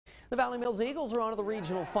The Valley Mills Eagles are on to the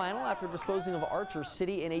regional final after disposing of Archer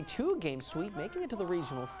City in a 2-game sweep, making it to the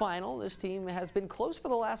regional final. This team has been close for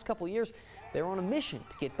the last couple of years. They're on a mission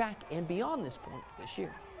to get back and beyond this point this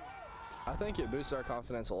year. I think it boosts our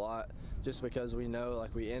confidence a lot just because we know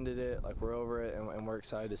like we ended it, like we're over it, and we're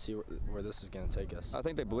excited to see where this is going to take us. I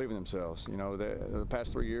think they believe in themselves. You know, the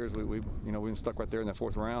past 3 years we've been stuck right there in the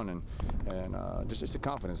 4th round, and just a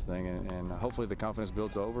confidence thing, and hopefully the confidence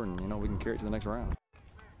builds over, and we can carry it to the next round.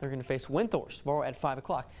 They're going to face Windthorst tomorrow at 5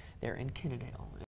 o'clock. They're in Kennedale.